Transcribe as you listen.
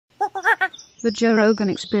The Joe Rogan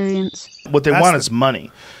Experience. What they want is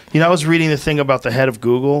money. You know, I was reading the thing about the head of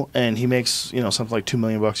Google, and he makes, you know, something like $2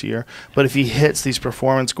 million a year. But if he hits these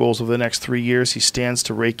performance goals over the next 3 years, he stands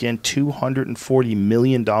to rake in $240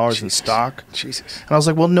 million in stock. Jesus. And I was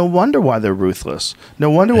like, well, no wonder why they're ruthless.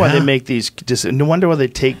 No wonder why they make these. No wonder why they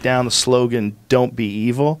take down the slogan "Don't be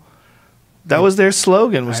evil." That was their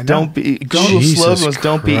slogan. Was "Don't be." Google's slogan was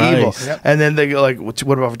 "Don't be evil." Yep. And then they go like, "What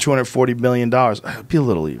about for $240 million? Be a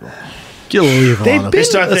little evil." Get a little evil. They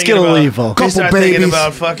start Let's get a little evil. They start thinking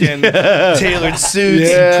about fucking tailored suits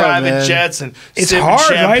and private jets and it's hard,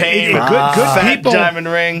 champagne, right? Good fat people, diamond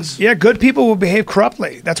rings. Yeah, good people will behave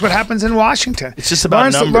corruptly. That's what happens in Washington. It's just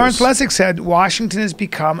about numbers. Lawrence Lessig said Washington has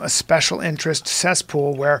become a special interest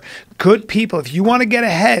cesspool where good people, if you want to get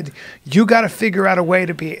ahead, you got to figure out a way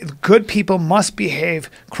to be. Good people must behave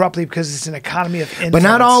corruptly because it's an economy of influence. But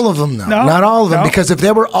not all of them, though. No, not all of them, because if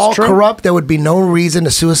they were all corrupt, there would be no reason to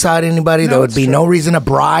suicide anybody. There would be no reason to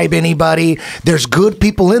bribe anybody. There's good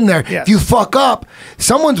people in there. Yes. If you fuck up,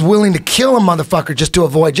 someone's willing to kill a motherfucker just to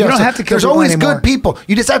avoid justice. You don't have to kill There's people always anymore. good people.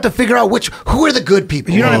 You just have to figure out who are the good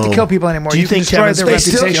people. You don't have to kill people anymore. Do you think destroy Kevin their Spacey's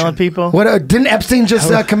reputation. killing people? What didn't Epstein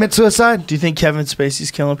just commit suicide? Do you think Kevin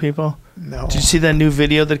Spacey's killing people? No. Did you see that new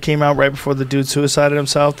video that came out right before the dude suicided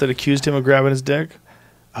himself that accused him of grabbing his dick?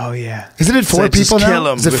 Oh yeah. Isn't it 4 Said, people just now? kill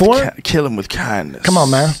him Is it with 4? Kill him with kindness. Come on,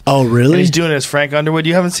 man. Oh, really? And he's doing it as Frank Underwood.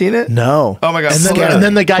 You haven't seen it? No. Oh my god. And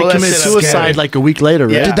then the guy commits suicide like a week later,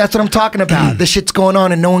 right? Yeah. Dude, that's what I'm talking about. This shit's going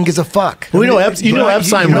on and no one gives a fuck. Well, you know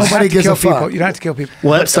Epstein was. Nobody gives a fuck. You don't have to kill people.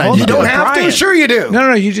 Well, Epstein. You don't have to. Sure you do.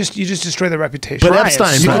 No, you just destroy their reputation. But Brian,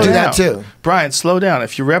 Epstein, slow you can do down. that too. Brian, slow down.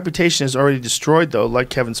 If your reputation is already destroyed, though, like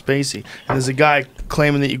Kevin Spacey, and there's a guy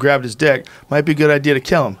claiming that you grabbed his dick, might be a good idea to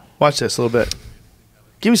kill him. Watch this a little bit.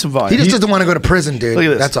 Give me some volume. He just doesn't want to go to prison, dude. Look at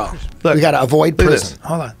this. That's all. Look. We got to avoid Look at prison. this.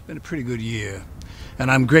 Hold on. Been a pretty good year,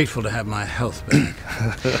 and I'm grateful to have my health back.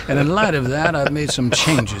 And in light of that, I've made some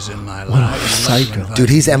changes in my life. psycho.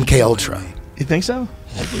 Dude, he's MK Ultra. You think so?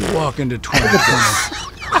 We walk into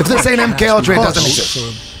 2020. If this ain't MK Ultra, it doesn't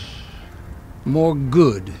exist. More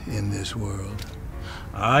good in this world.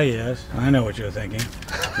 Ah, yes, I know what you're thinking.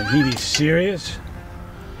 Can he be serious?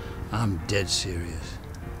 I'm dead serious.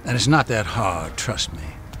 And it's not that hard, trust me.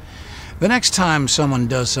 The next time someone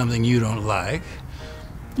does something you don't like,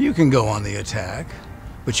 you can go on the attack,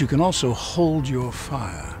 but you can also hold your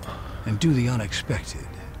fire and do the unexpected.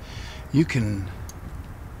 You can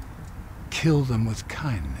kill them with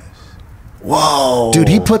kindness. Whoa. Dude,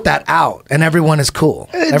 he put that out, and everyone is cool.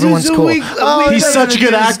 Everyone's cool. He's such a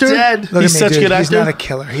good actor. He's such a good He's actor. not a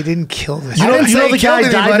killer. He didn't kill this. You I know, didn't you say know he the guy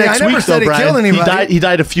killed died anybody. next I never week, said though, he Brian. killed anybody. He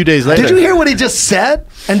died a few days later. Did you hear what he just said?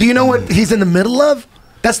 And do you know what he's in the middle of?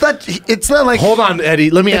 That's not. It's not like. Hold on,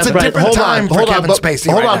 Eddie. Let me It's ask a Brian. different Hold time on, for hold on, Kevin Spacey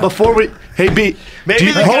Hold right on, now. before we. Hey, B.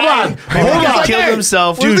 Maybe the hold guy, on. maybe Hold the guy on. killed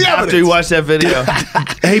himself Where's the after he evidence? watched that video.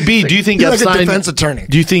 Hey, B. Do you think He's like a Epstein? defense attorney.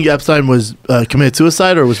 Do you think Epstein was committed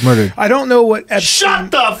suicide or was murdered? I don't know what.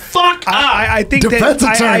 Shut the fuck up! I think Defense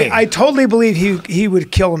that attorney. I totally believe he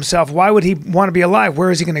would kill himself. Why would he want to be alive?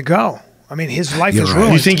 Where is he going to go? I mean, his life is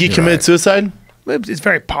ruined. You think he committed suicide? It's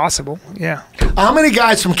very possible. Yeah. How many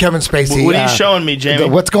guys from Kevin Spacey? What are you showing me, Jamie?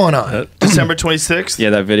 What's going on? December 26th? Yeah,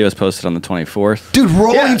 that video was posted on the 24th. Dude,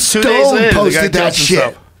 Rolling Yeah, 2 days Stone later, the guy posted that kills shit.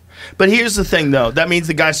 himself. But here's the thing, though. That means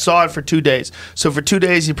the guy saw it for 2 days. So for 2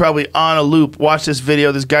 days, he probably on a loop watched this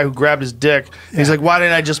video. This guy who grabbed his dick. And he's like, "Why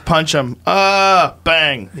didn't I just punch him?"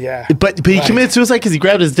 Bang. Yeah. But he committed suicide because he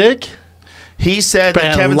grabbed his dick. He said But that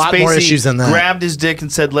had a Kevin lot more issues than Spacey that. grabbed his dick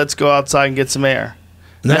and said, "Let's go outside and get some air."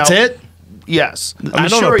 And that's Now, it. Yes. I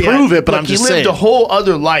don't approve it, but I'm just he saying. lived a whole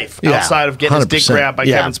other life Yeah, outside of getting his dick 100%. grabbed by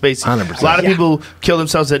Yeah, Kevin Spacey. 100%. A lot of people kill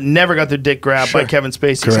themselves that never got their dick grabbed by Kevin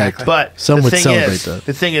Spacey. Correct. But Some the would thing celebrate is, that.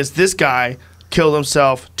 the thing is, this guy killed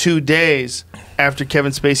himself 2 days after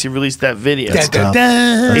Kevin Spacey released that video. That's tough.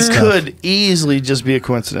 It could easily just be a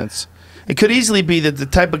coincidence. It could easily be that the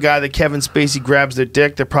type of guy that Kevin Spacey grabs their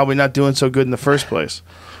dick, they're probably not doing so good in the first place.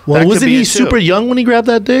 Well, That could wasn't be he it, too. super young when he grabbed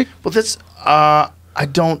that dick? Well, this I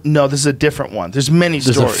don't know. This is a different one. There's many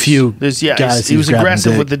There's stories. a few There's guys he was he's grabbing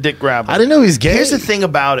aggressive dick. with the dick grab. I didn't know he was gay. Here's the thing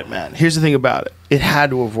about it, man. Here's the thing about it. It had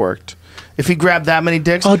to have worked. If he grabbed that many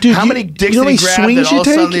dicks, Oh, dude, how many dicks you know did he how grab many that swings you all of a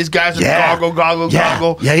sudden take? these guys are Yeah. goggle.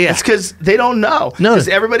 Yeah, yeah. It's because they don't know. No. Because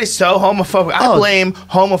everybody's so homophobic. I blame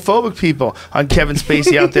homophobic people on Kevin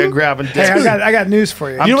Spacey out there grabbing dicks. Hey, I got news for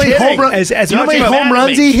you. I'm You know how many kidding. home run- As you know how much many of a- home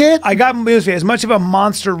runs he hit? I got news for you. As much of a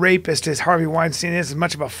monster rapist as Harvey Weinstein is, as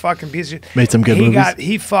much of a fucking piece of shit. Made some good movies.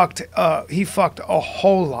 He fucked a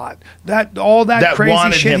whole lot. All that crazy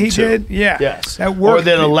wanted shit him he to. did. Yeah. Yes. That worked. Or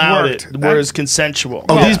that allowed worked. it, where it's consensual.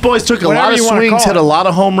 Oh, these boys took a Whatever lot of you wanna swings, call hit it. a lot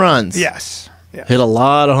of home runs. Yes. Hit a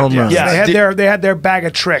lot of home runs. Yeah. They had their bag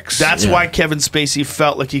of tricks. That's why Kevin Spacey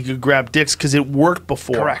felt like he could grab dicks because it worked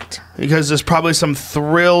before. Correct. Because there's probably some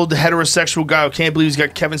thrilled heterosexual guy who can't believe he's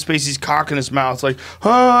got Kevin Spacey's cock in his mouth. It's like,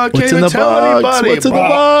 I can't even tell anybody. What's in the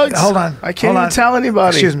box? Hold on. I can't even tell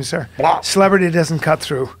anybody. Excuse me, sir. Celebrity doesn't cut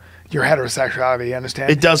through your heterosexuality, you understand?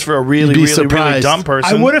 It does for a really dumb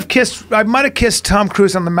person. I might have kissed Tom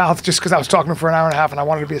Cruise on the mouth just because I was talking to him for an hour and a half and I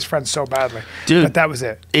wanted to be his friend so badly. Dude, but that was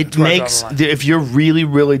it. It makes, if you're really,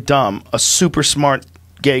 really dumb, a super smart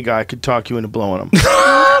gay guy could talk you into blowing him. You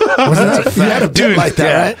had a bit like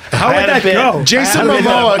that, right? How would that go? Jason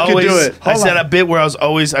Momoa could do it. I said a bit where I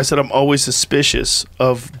said I'm always suspicious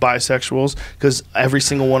of bisexuals because every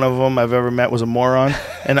single one of them I've ever met was a moron.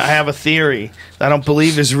 And I have a theory that I don't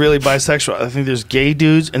believe is really bisexual. I think there's gay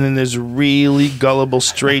dudes and then there's really gullible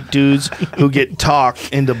straight dudes who get talked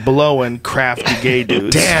into blowing crafty gay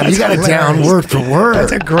dudes. Damn, you got it down word for word.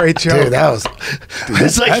 That's a great joke. Dude, that was...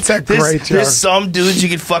 It's like, that's a great joke. There's some dudes you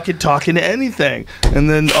can fucking talk into anything. And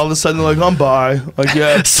then all of a sudden they're like, I'm bi. Like,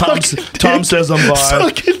 yeah, Tom says I'm bi.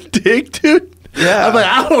 Sucking dick, dude. Yeah. I'm like,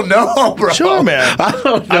 I don't know, bro. Sure, man. I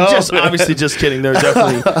don't know. I'm obviously just kidding. There's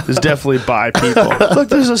definitely bi people. Look,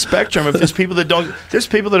 there's a spectrum. If there's people that don't, there's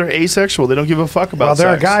people that are asexual. They don't give a fuck about. Well,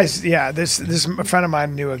 there sex. are guys. Yeah, this a friend of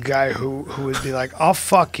mine knew a guy who would be like, I'll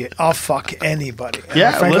fuck it. I'll fuck anybody. And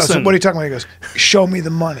Yeah, my friend listen. goes, what are you talking about? He goes, show me the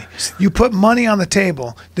money. You put money on the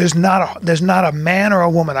table. There's not a man or a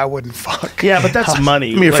woman I wouldn't fuck. Yeah, but that's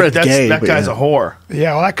money. I mean, your friend's gay, that but guy's yeah. a whore.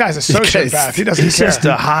 Yeah, well, that guy's a sociopath. He doesn't He's care. just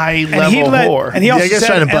a high level whore. And he also Yeah, I guess said,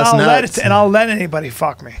 trying to bust nuts. I'll let anybody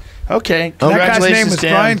fuck me. Okay, That guy's congratulations, name was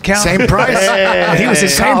Dan. Brian Count. Same price? Hey. He was in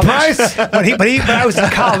Same college. price? But I was in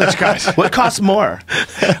college, guys. What costs more?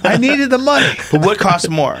 I needed the money. But what costs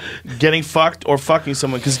more, getting fucked or fucking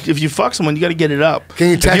someone? Because if you fuck someone, you got to get it up.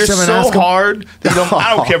 Can you text if you're him and so ask him? hard that you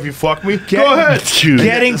I don't care if you fuck me. Go ahead.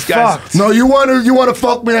 Getting This guy's- fucked. No, you want to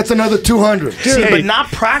fuck me? That's another 200. See, but not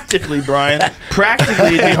practically, Brian.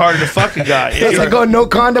 Practically, it'd be harder to fuck a guy. If I go no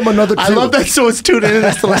condom, another 2. I love that someone's tuning in.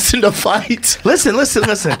 That's the lesson to fight. Listen.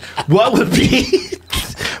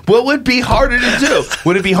 What would be harder to do?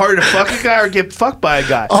 Would it be harder to fuck a guy or get fucked by a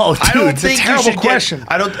guy? Oh, I dude, don't it's a think you terrible should question.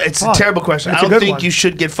 It's a Fuck. terrible question. That's I a don't good think one. you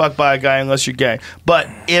should get fucked by a guy unless you're gay. But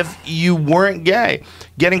if you weren't gay,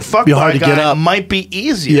 getting fucked Be by hard a to get guy up. might be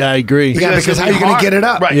easier. Yeah, I agree. Yeah, because how you going to get it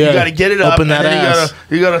up? Right, Yeah. you got to get it up. Open that and then ass.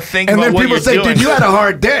 You got to think And about then what people you're say, doing. dude, you had a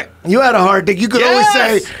hard dick. You had a hard dick. You could Yes.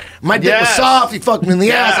 always say, my dick was Yes. soft. You fucked me in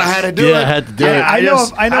the ass. I had to do Yeah, it. I had to do it.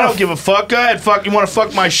 I don't give a fuck. Go ahead, fuck. You want to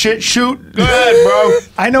fuck my shit? Shoot. Go ahead, bro.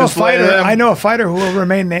 I know Just lay them. I know a fighter who will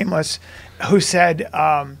remain nameless, who said,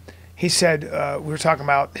 we were talking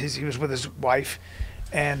about he was with his wife,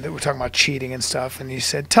 and we were talking about cheating and stuff, and he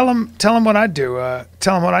said, tell him what I do.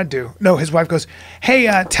 Tell him what I do. No, his wife goes, hey,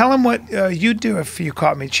 tell him what you'd do if you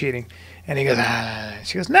caught me cheating. And he goes,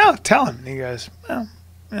 she goes, no, tell him. And he goes, well,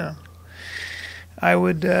 you know, I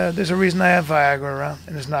would, there's a reason I have Viagra around,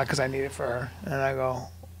 and it's not because I need it for her. And I go,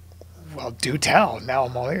 well, do tell. Now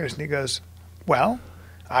I'm all ears. And he goes, well,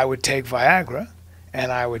 I would take Viagra,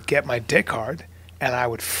 and I would get my dick hard, and I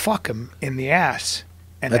would fuck him in the ass.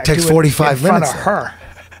 And That I'd takes do it 45 in front minutes, of her.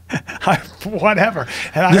 Whatever.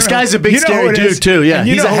 And This guy's a big, scary dude, too. Yeah, And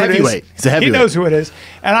you he's know a who it is. heavyweight. He's a heavyweight. He knows who it is.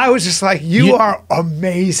 And I was just like, you are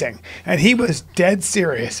amazing. And he was dead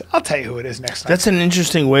serious. I'll tell you who it is next time. That's an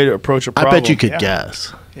interesting way to approach a I problem. bet you could Yeah.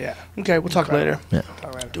 guess. Yeah. Okay, we'll talk later. Very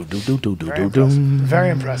impressive. Very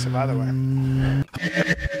impressive, by the way.